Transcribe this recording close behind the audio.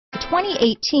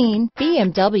2018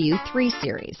 BMW 3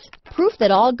 Series. Proof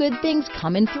that all good things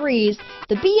come in threes,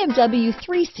 the BMW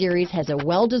 3 Series has a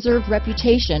well-deserved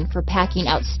reputation for packing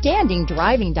outstanding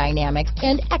driving dynamics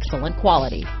and excellent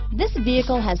quality. This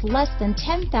vehicle has less than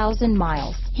 10,000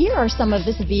 miles. Here are some of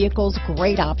this vehicle's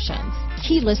great options: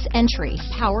 keyless entry,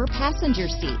 power passenger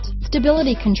seat,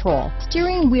 stability control,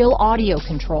 steering wheel audio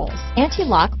controls,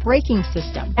 anti-lock braking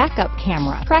system, backup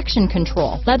camera, traction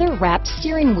control, leather-wrapped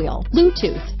steering wheel,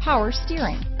 Bluetooth, power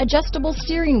steering, adjustable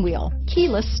steering wheel,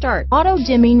 keyless start,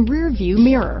 auto-dimming rear view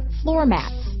mirror, floor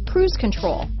mats, cruise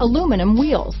control, aluminum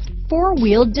wheels,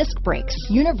 four-wheel disc brakes,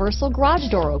 universal garage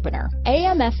door opener,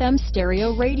 AM/FM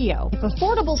stereo radio. If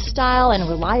affordable style and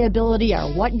reliability are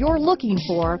what you're looking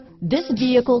for, this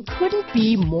vehicle couldn't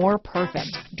be more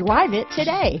perfect. Drive it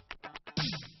today.